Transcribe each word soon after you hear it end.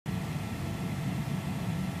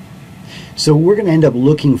So we're going to end up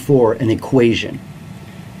looking for an equation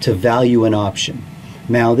to value an option.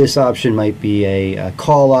 Now this option might be a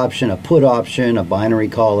call option, a put option, a binary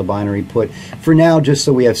call, a binary put. For now, just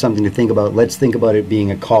so we have something to think about, let's think about it being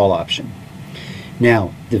a call option.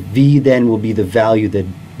 Now the V then will be the value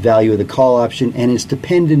of the call option, and it's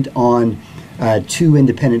dependent on two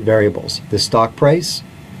independent variables: the stock price.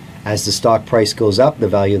 As the stock price goes up, the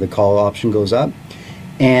value of the call option goes up,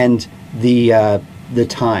 and the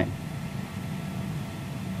time.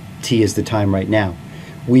 T is the time right now.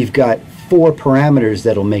 We've got four parameters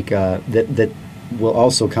that'll make that will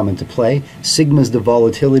also come into play. Sigma is the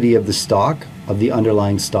volatility of the stock, of the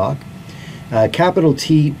underlying stock. Capital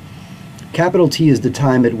T is the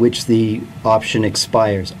time at which the option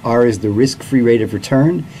expires. R is the risk-free rate of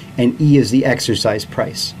return, and E is the exercise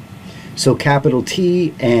price. So capital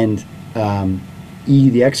T and E,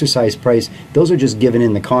 the exercise price, those are just given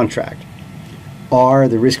in the contract. R,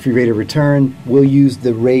 the risk-free rate of return, we'll use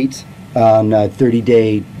the rate on a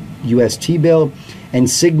 30-day US T-bill, and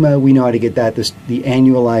sigma, we know how to get that, the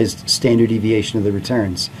annualized standard deviation of the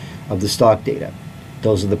returns of the stock data.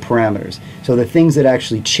 Those are the parameters. So the things that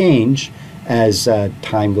actually change as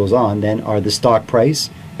time goes on then are the stock price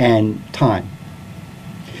and time.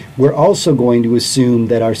 We're also going to assume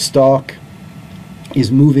that our stock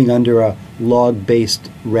is moving under a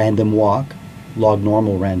log-based random walk, log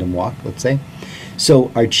normal random walk, let's say.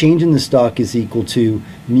 So our change in the stock is equal to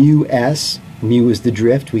mu S. Mu is the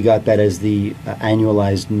drift. We got that as the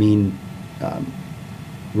annualized mean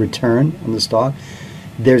return on the stock.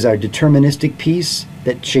 There's our deterministic piece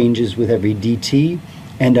that changes with every dt,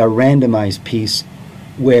 and our randomized piece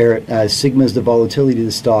where sigma is the volatility of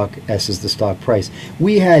the stock, S is the stock price.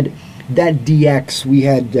 We had that dx, we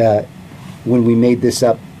had, when we made this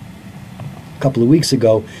up a couple of weeks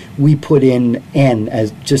ago, we put in n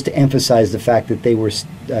as just to emphasize the fact that they were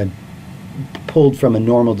pulled from a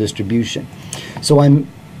normal distribution. So I'm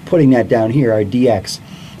putting that down here, our dx.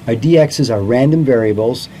 Our dx's are random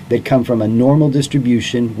variables that come from a normal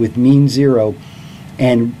distribution with mean 0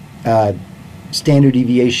 and standard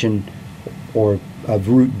deviation or of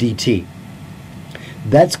root dt.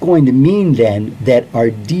 That's going to mean then that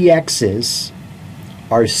our dx's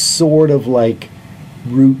are sort of like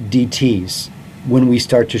root dt's when we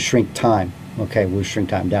start to shrink time. Okay, we'll shrink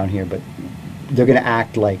time down here, but they're going to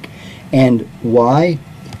act like. And why?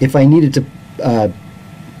 If I needed to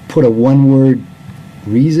put a one-word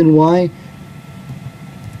reason why,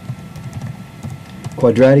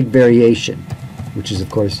 quadratic variation, which is of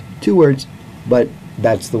course two words, but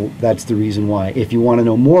that's the reason why. If you want to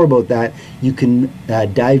know more about that, you can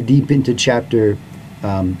dive deep into chapter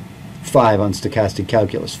 5 on stochastic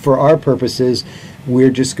calculus. For our purposes,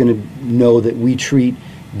 we're just going to know that we treat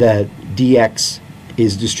the dx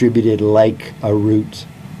is distributed like a root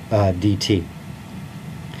dt.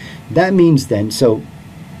 That means then, so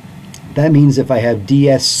that means if I have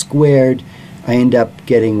ds squared, I end up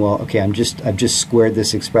getting, well, okay, I've just squared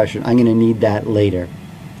this expression. I'm going to need that later.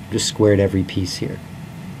 Just squared every piece here.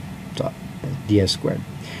 So ds squared.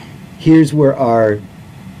 Here's where our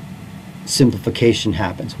simplification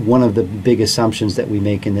happens. One of the big assumptions that we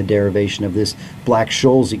make in the derivation of this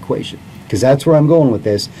Black-Scholes equation, because that's where I'm going with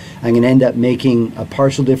this. I'm going to end up making a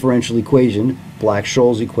partial differential equation,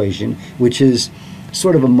 Black-Scholes equation, which is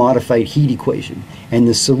sort of a modified heat equation. And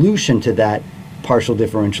the solution to that partial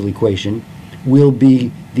differential equation will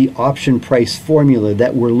be the option price formula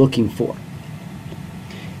that we're looking for.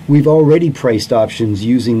 We've already priced options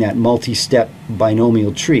using that multi-step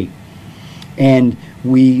binomial tree. And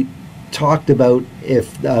we talked about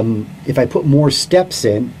if I put more steps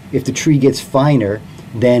in, if the tree gets finer,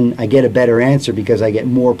 then I get a better answer because I get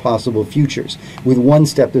more possible futures. With one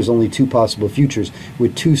step, there's only 2 possible futures.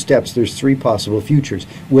 With 2 steps, there's 3 possible futures.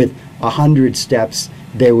 With 100 steps,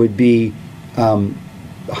 there would be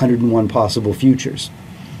 101 possible futures.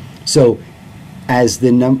 So as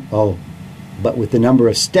the but with the number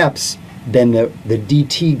of steps, then the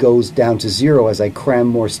dt goes down to 0 as I cram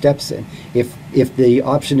more steps in. If the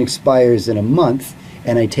option expires in a month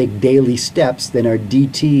and I take daily steps, then our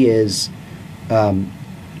dt is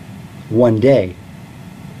 1 day,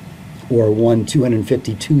 or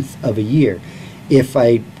 1/252th of a year. If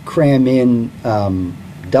I cram in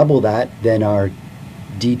double that, then our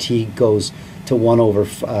dt goes to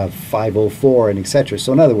 1/504 and etc.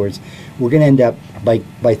 So in other words, we're going to end up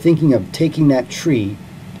by thinking of taking that tree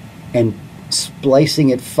and splicing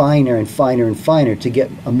it finer and finer and finer to get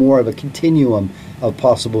a more of a continuum of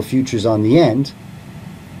possible futures on the end.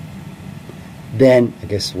 Then, I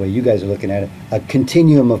guess the way you guys are looking at it, a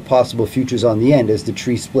continuum of possible futures on the end as the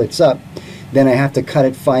tree splits up. then I have to cut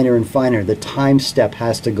it finer and finer. The time step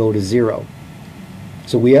has to go to 0.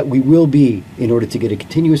 So we will be, in order to get a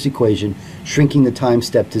continuous equation, shrinking the time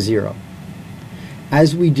step to 0.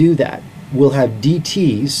 As we do that, we'll have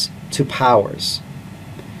dt's to powers.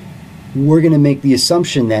 We're going to make the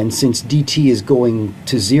assumption then, since dt is going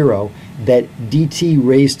to 0, that dt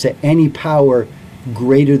raised to any power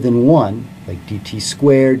greater than 1, like dt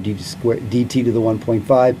squared, dt to the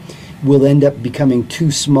 1.5, will end up becoming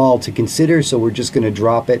too small to consider, so we're just going to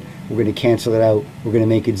drop it. We're going to cancel it out. We're going to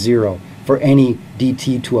make it 0 for any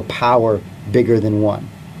dt to a power bigger than 1.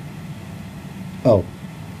 Oh,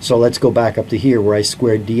 so let's go back up to here where I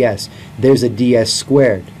squared ds. There's a ds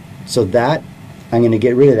squared. So that, I'm going to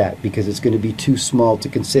get rid of that because it's going to be too small to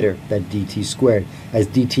consider, that dt squared, as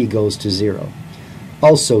dt goes to 0.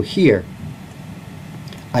 Also here,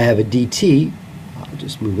 I have a dt, I'll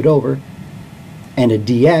just move it over, and a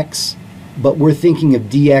dx, but we're thinking of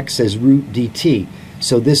dx as root dt.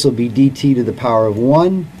 So this will be dt to the power of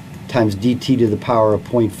 1 times dt to the power of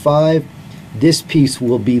 0.5. This piece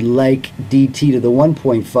will be like dt to the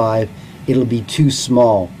 1.5. It'll be too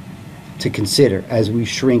small to consider as we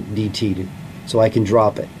shrink dt to, so I can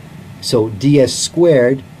drop it. So ds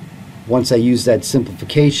squared, once I use that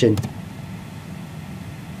simplification,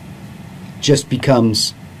 just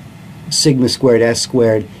becomes sigma squared s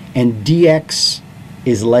squared, and dx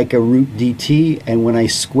is like a root dt, and when I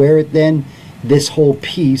square it then, this whole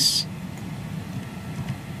piece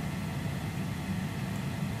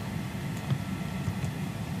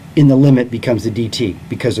in the limit becomes a dt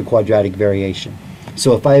because of quadratic variation.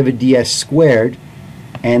 So if I have a ds squared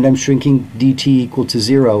and I'm shrinking dt equal to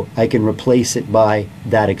 0, I can replace it by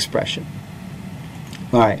that expression.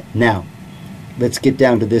 Alright, now let's get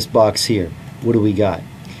down to this box here. What do we got?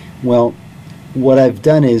 Well, what I've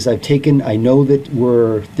done is I know that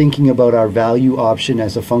we're thinking about our value option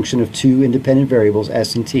as a function of two independent variables,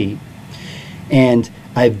 s and t, and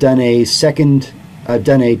I've done a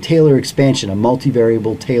Taylor expansion, a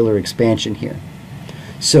multivariable Taylor expansion here.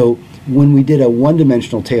 So when we did a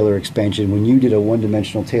one-dimensional Taylor expansion, when you did a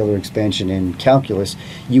one-dimensional Taylor expansion in calculus,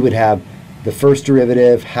 you would have the first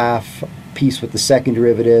derivative, half piece with the second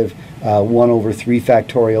derivative, 1 over 3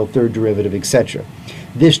 factorial, third derivative, etc.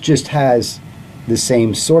 This just has the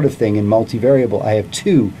same sort of thing in multivariable. I have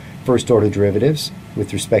two first-order derivatives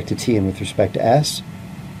with respect to t and with respect to s.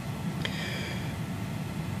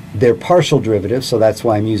 They're partial derivatives, so that's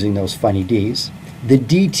why I'm using those funny d's. The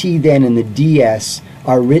dt then and the ds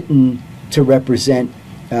are written to represent,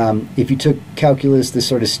 if you took calculus, the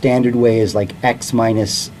sort of standard way is like x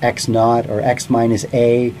minus x naught, or x minus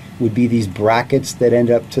a would be these brackets that end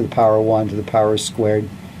up to the power 1 to the power squared.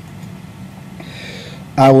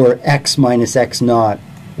 Our x minus x naught,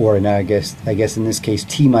 or in I guess in this case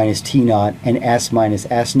t minus t naught, and s minus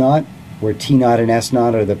s naught, where t naught and s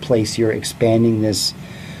naught are the place you're expanding this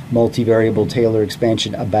multivariable Taylor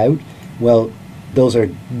expansion about. Well, those are,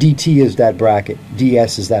 dt is that bracket,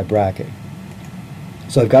 ds is that bracket.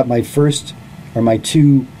 So I've got my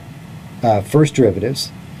two first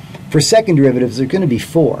derivatives. For second derivatives, they're going to be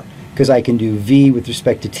 4, because I can do v with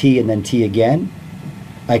respect to t and then t again.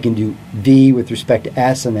 I can do v with respect to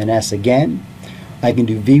s and then s again. I can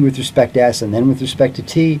do v with respect to s and then with respect to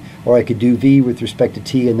t, or I could do v with respect to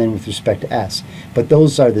t and then with respect to s. But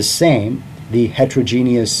those are the same. The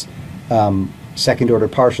heterogeneous second-order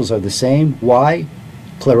partials are the same. Why?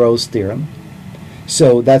 Clairaut's theorem.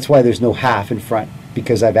 So that's why there's no half in front,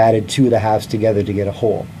 because I've added two of the halves together to get a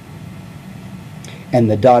whole. And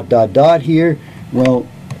the dot dot dot here, well,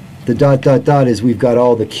 the dot dot dot is we've got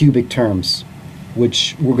all the cubic terms,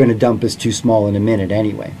 which we're going to dump as too small in a minute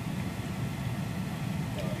anyway.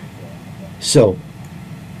 So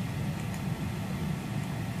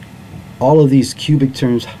all of these cubic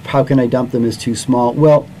terms, how can I dump them as too small?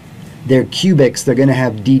 Well, they're cubics. They're going to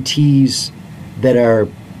have dt's that are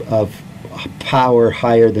of power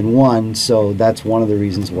higher than 1, so that's one of the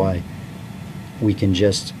reasons why we can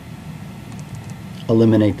just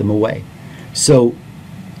eliminate them away. So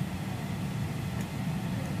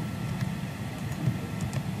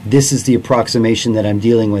this is the approximation that I'm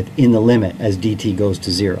dealing with in the limit as dt goes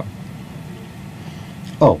to 0.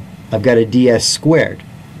 Oh, I've got a ds squared.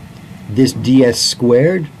 This ds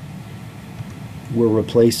squared, we're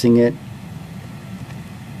replacing it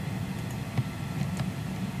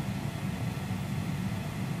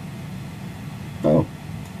oh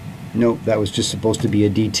nope, that was just supposed to be a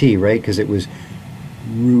dt, right? Because it was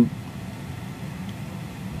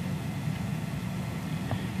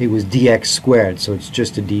dx squared, so it's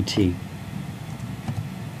just a dt.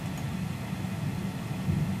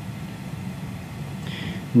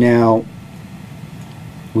 Now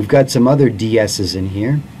We've got some other DS's in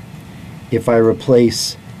here. If I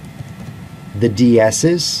replace the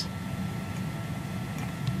DS's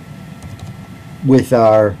with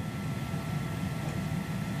our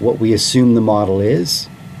what we assume the model is,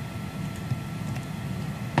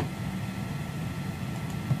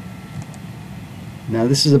 now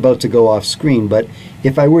this is about to go off screen, but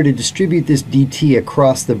if I were to distribute this dt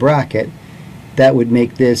across the bracket, that would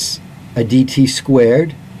make this a dt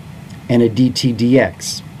squared and a dt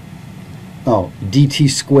dx. Oh, dt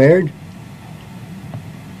squared,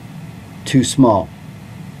 too small.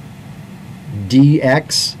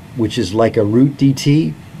 Dx, which is like a root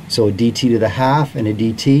dt, so a dt to the half and a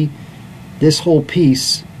dt, this whole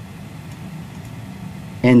piece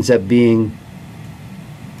ends up being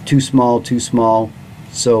too small,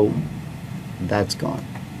 so that's gone.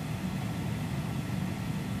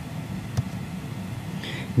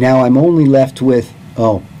 Now I'm only left with,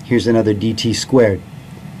 oh, here's another dt squared,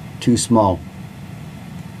 too small.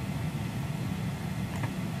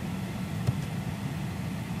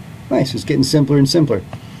 Nice, it's getting simpler and simpler.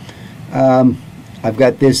 I've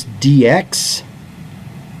got this dx,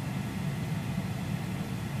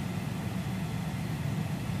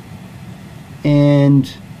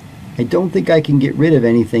 and I don't think I can get rid of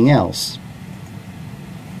anything else.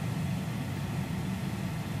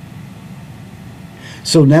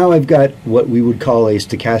 So now I've got what we would call a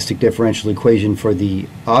stochastic differential equation for the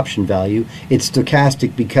option value. It's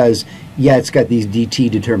stochastic because, yeah, it's got these dt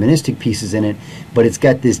deterministic pieces in it, but it's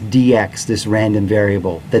got this dx, this random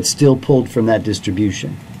variable, that's still pulled from that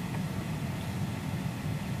distribution.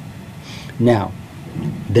 Now,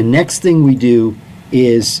 the next thing we do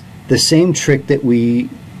is the same trick that the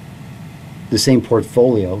same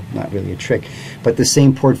portfolio, not really a trick, but the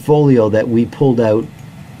same portfolio that we pulled out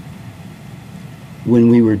when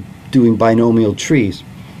we were doing binomial trees.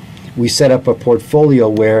 We set up a portfolio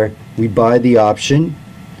where we buy the option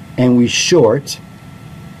and we short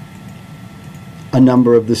a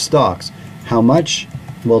number of the stocks. How much?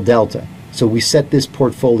 Well, delta. So we set this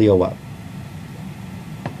portfolio up.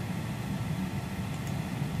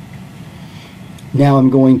 Now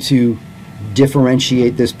I'm going to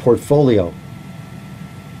differentiate this portfolio.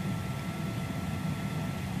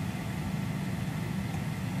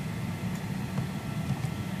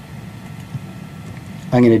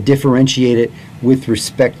 I'm going to differentiate it with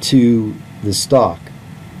respect to the stock.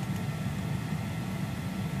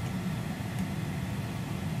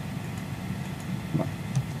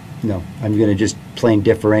 No, I'm going to just plain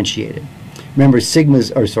differentiate it. Remember,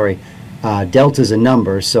 delta is a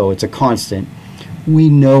number, so it's a constant. We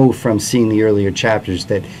know from seeing the earlier chapters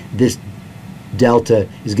that this delta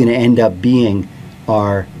is going to end up being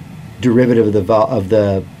our derivative of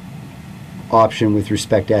the option with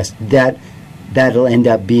respect to s. That'll end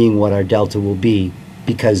up being what our delta will be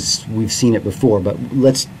because we've seen it before, but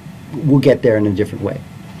we'll get there in a different way.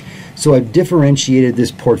 So I've differentiated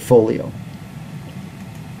this portfolio,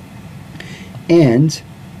 and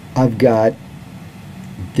I've got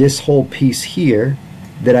this whole piece here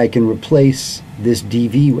that I can replace this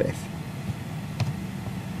dv with.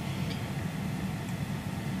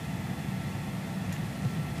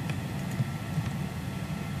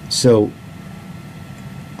 So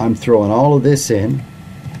I'm throwing all of this in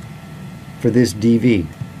for this dv.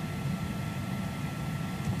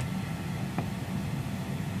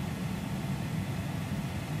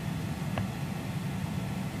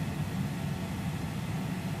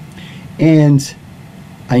 And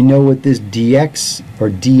I know what this dx or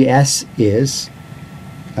ds is.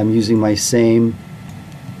 I'm using my same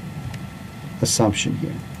assumption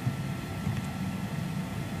here.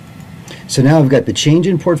 So now I've got the change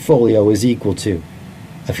in portfolio is equal to,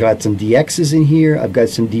 I've got some dx's in here, I've got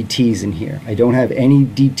some dt's in here. I don't have any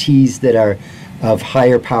dt's that are of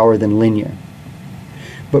higher power than linear.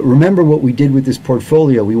 But remember what we did with this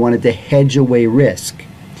portfolio. We wanted to hedge away risk.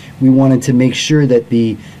 We wanted to make sure that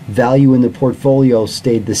the value in the portfolio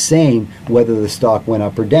stayed the same whether the stock went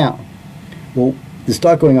up or down. Well, the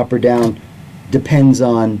stock going up or down depends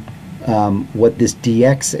on what this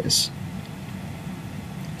dx is.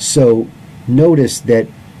 So notice that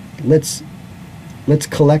let's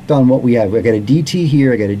collect on what we have. I got a dt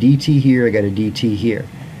here, I got a dt here, I got a dt here.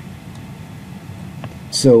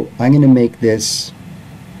 So I'm going to make this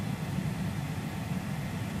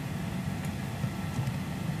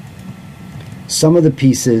some of the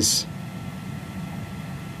pieces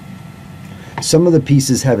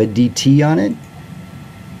have a dt on it,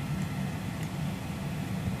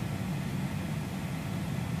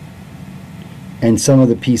 and some of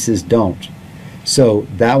the pieces don't. So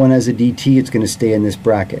that one has a dt, it's going to stay in this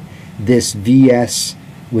bracket. This vs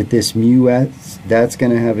with this mu s, that's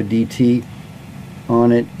going to have a dt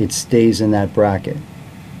on it. It stays in that bracket.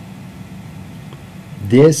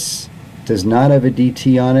 This does not have a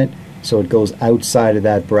dt on it, so it goes outside of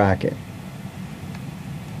that bracket.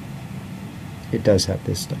 It does have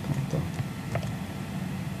this stuck on it though.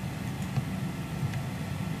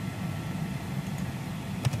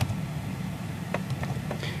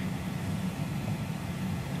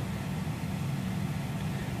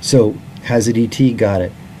 So, has a dt, got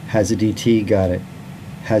it. Has a dt, got it.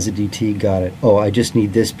 Has a dt, got it. Oh, I just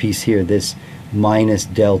need this piece here, this minus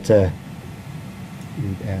delta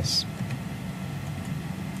root s.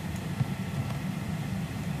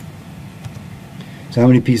 So how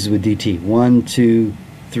many pieces with dt? 1, 2,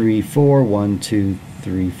 3, 4. 1, 2,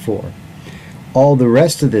 3, 4. All the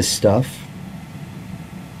rest of this stuff,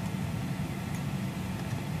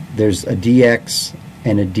 there's a dx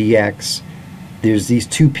and a dx. There's these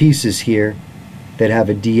two pieces here that have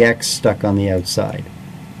a dx stuck on the outside.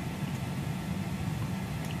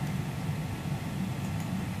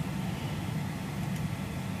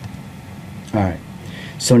 All right.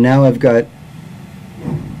 So now I've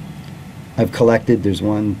collected, there's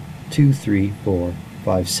 1, 2, 3, 4,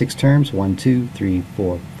 5, 6 terms. 1, 2, 3,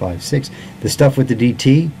 4, 5, 6. The stuff with the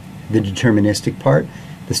dt, the deterministic part.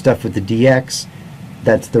 The stuff with the dx,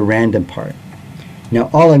 that's the random part. Now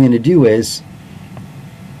all I'm going to do is,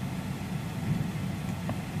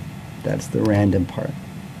 that's the random part.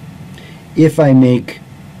 If I make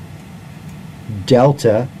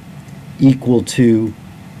delta equal to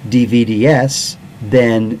dv/ds,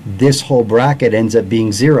 then this whole bracket ends up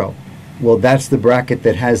being 0. Well, that's the bracket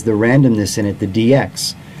that has the randomness in it, the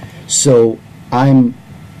dx. So I'm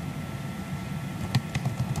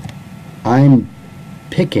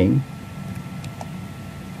picking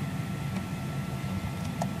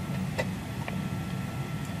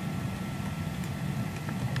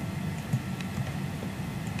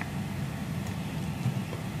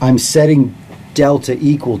I'm setting delta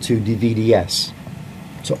equal to dv/ds.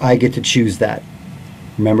 So I get to choose that.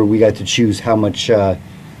 Remember, we got to choose how much of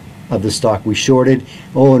the stock we shorted.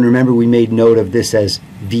 Oh, and remember, we made note of this as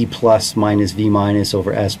v plus minus v minus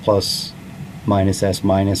over s plus minus s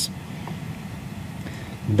minus.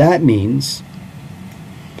 That means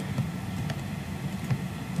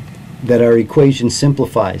that our equation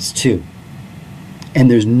simplifies too. And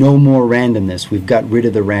there's no more randomness. We've got rid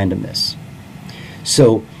of the randomness.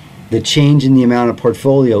 So the change in the amount of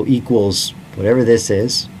portfolio equals whatever this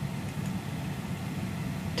is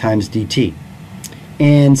times dt.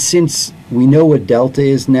 And since we know what delta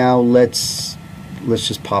is now, let's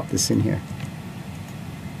just pop this in here.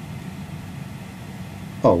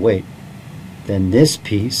 Oh wait, then this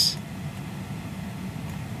piece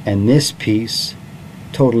and this piece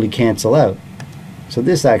totally cancel out. So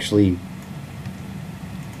this actually,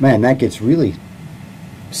 man, that gets really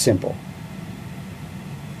simple.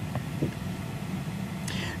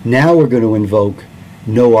 Now we're going to invoke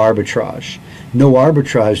no arbitrage. No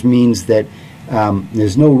arbitrage means that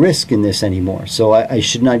there's no risk in this anymore. So I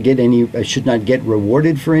should not get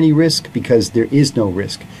rewarded for any risk, because there is no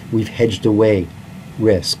risk. We've hedged away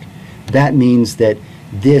risk. That means that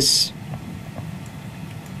the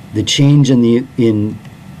change in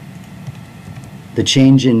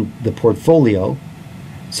the portfolio.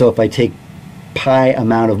 So if I take pi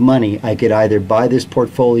amount of money, I could either buy this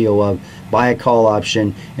portfolio buy a call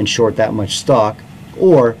option and short that much stock,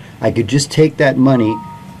 or I could just take that money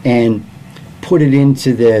and put it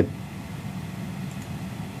into the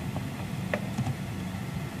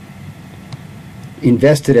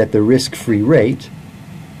invested at the risk-free rate,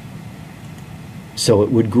 so it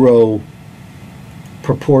would grow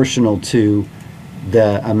proportional to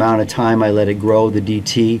the amount of time I let it grow, the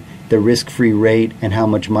dt, the risk-free rate, and how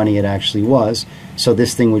much money it actually was. So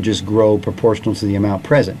this thing would just grow proportional to the amount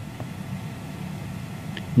present.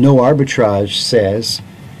 No arbitrage says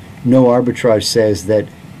that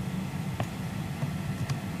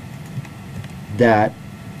that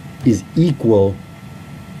is equal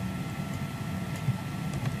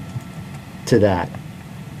to that.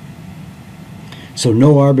 So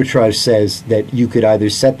no arbitrage says that you could either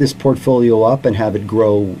set this portfolio up and have it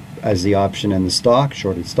grow as the option and the stock,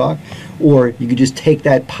 shorted stock, or you could just take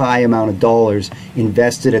that pi amount of dollars,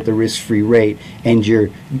 invest it at the risk-free rate, and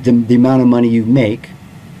the amount of money you make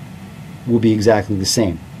will be exactly the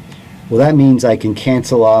same. Well, that means I can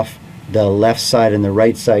cancel off the left side and the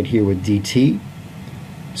right side here with dt.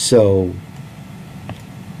 So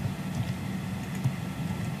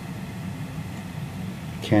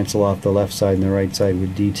cancel off the left side and the right side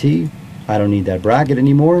with dt. I don't need that bracket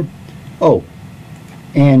anymore. Oh,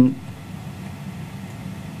 and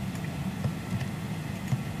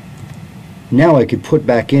Now I could put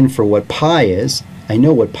back in for what pi is. I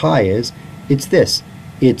know what pi is. It's this.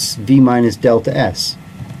 It's V minus delta S.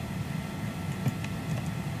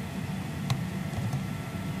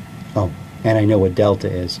 Oh, and I know what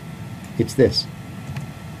delta is. It's this.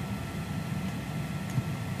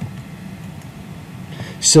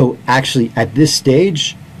 So actually, at this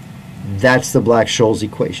stage, that's the Black-Scholes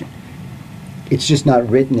equation. It's just not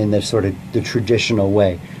written in the sort of the traditional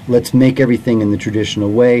way. Let's make everything in the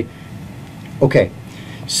traditional way. Okay,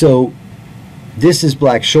 so this is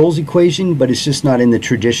Black-Scholes equation, but it's just not in the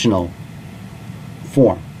traditional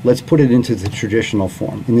form. Let's put it into the traditional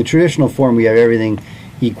form. In the traditional form, we have everything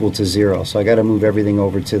equal to 0. So I got to move everything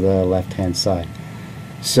over to the left-hand side.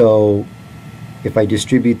 So if I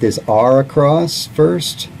distribute this R across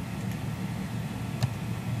first,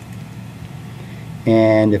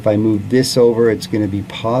 and if I move this over, it's going to be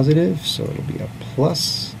positive, so it'll be a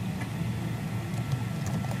plus.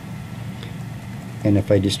 And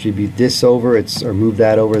if I distribute this over, or move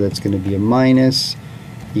that over, that's going to be a minus,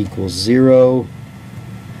 equals 0.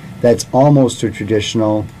 That's almost a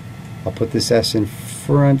traditional. I'll put this S in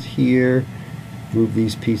front here, move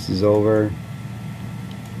these pieces over.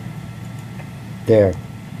 There.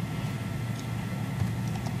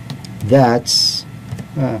 That's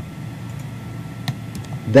the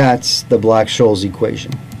Black-Scholes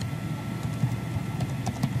equation.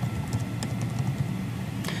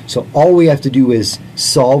 So all we have to do is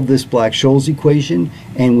solve this Black-Scholes equation,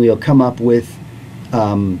 and we'll come up with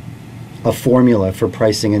a formula for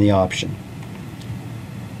pricing in the option.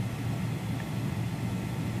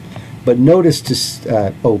 But notice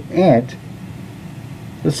and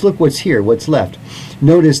let's look what's here, what's left.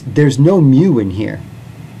 Notice there's no mu in here.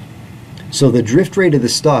 So the drift rate of the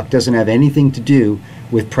stock doesn't have anything to do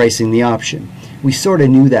with pricing the option. We sort of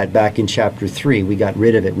knew that back in chapter 3. We got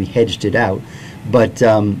rid of it, we hedged it out. But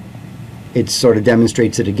it sort of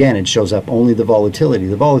demonstrates it again. It shows up only the volatility.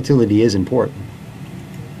 The volatility is important.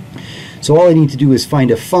 So all I need to do is find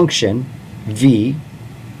a function, v,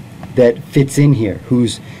 that fits in here,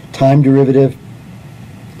 whose time derivative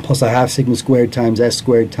plus a half sigma squared times s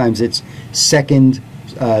squared times its second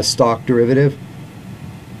stock derivative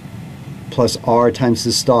plus r times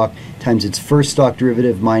the stock times its first stock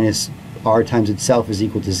derivative minus r times itself is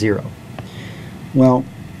equal to 0. Well,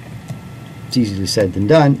 it's easier said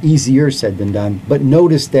than done, but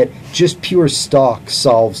notice that just pure stock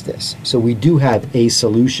solves this. So we do have a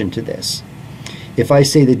solution to this. If I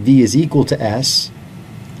say that v is equal to s,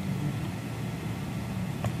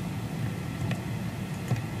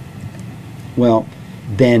 well,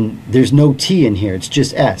 then there's no t in here, it's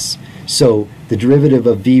just s. So the derivative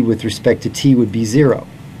of v with respect to t would be 0.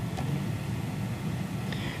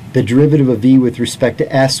 The derivative of v with respect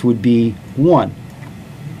to s would be 1.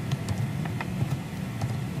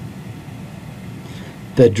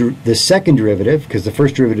 The second derivative, because the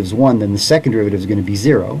first derivative is 1, then the second derivative is going to be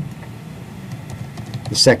 0.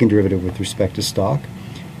 The second derivative with respect to stock.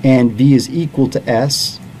 And v is equal to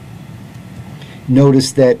s.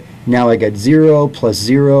 Notice that now I got 0 plus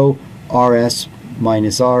 0, rs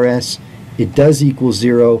minus rs. It does equal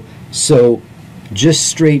 0. So just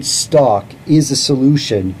straight stock is a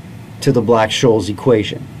solution to the Black-Scholes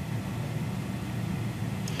equation.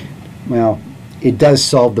 Well, it does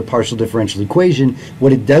solve the partial differential equation.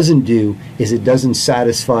 What it doesn't do is it doesn't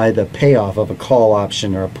satisfy the payoff of a call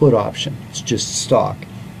option or a put option. It's just stock.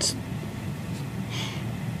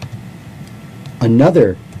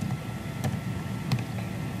 Another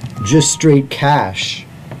just straight cash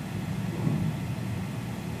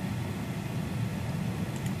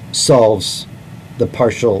solves the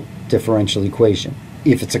partial differential equation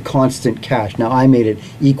if it's a constant cash. Now I made it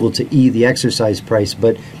equal to E, the exercise price,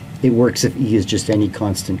 but it works if E is just any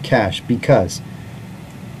constant cash, because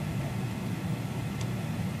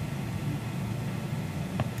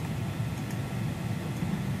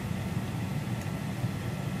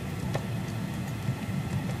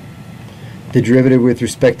the derivative with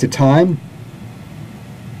respect to time,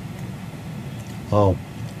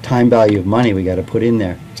 time value of money we got to put in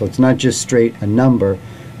there. So it's not just straight a number,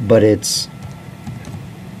 but it's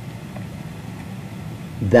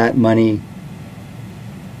that money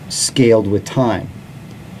scaled with time.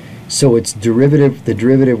 So its derivative, the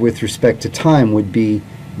derivative with respect to time would be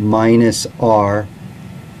minus r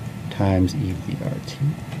times e to the rt.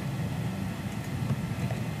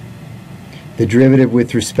 The derivative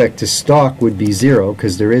with respect to stock would be 0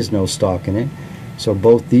 because there is no stock in it. So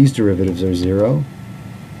both these derivatives are 0.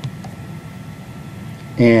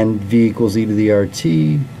 And v equals e to the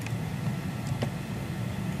rt.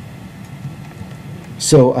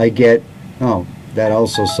 So I get, that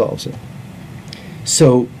also solves it.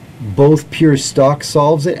 So both pure stock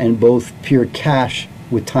solves it, and both pure cash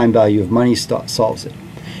with time value of money solves it.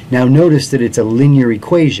 Now notice that it's a linear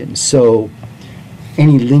equation, so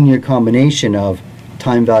any linear combination of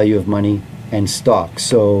time value of money and stock.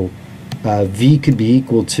 So V could be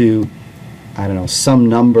equal to, I don't know, some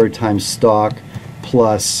number times stock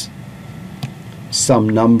plus some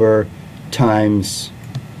number times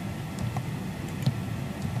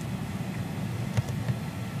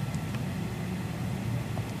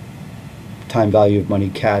time value of money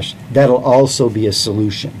cash. That'll also be a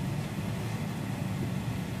solution.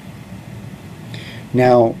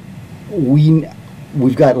 Now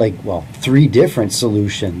we've got well, 3 different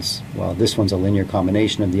solutions. Well, this one's a linear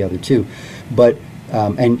combination of the other 2, but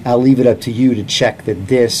and I'll leave it up to you to check that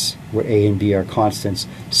this, where A and B are constants,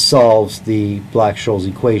 solves the Black-Scholes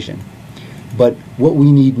equation. But what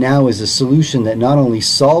we need now is a solution that not only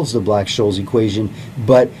solves the Black-Scholes equation,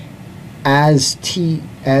 but as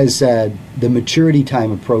the maturity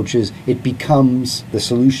time approaches, the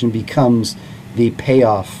solution becomes the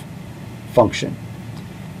payoff function.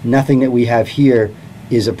 Nothing that we have here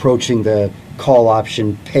is approaching the call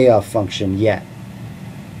option payoff function yet.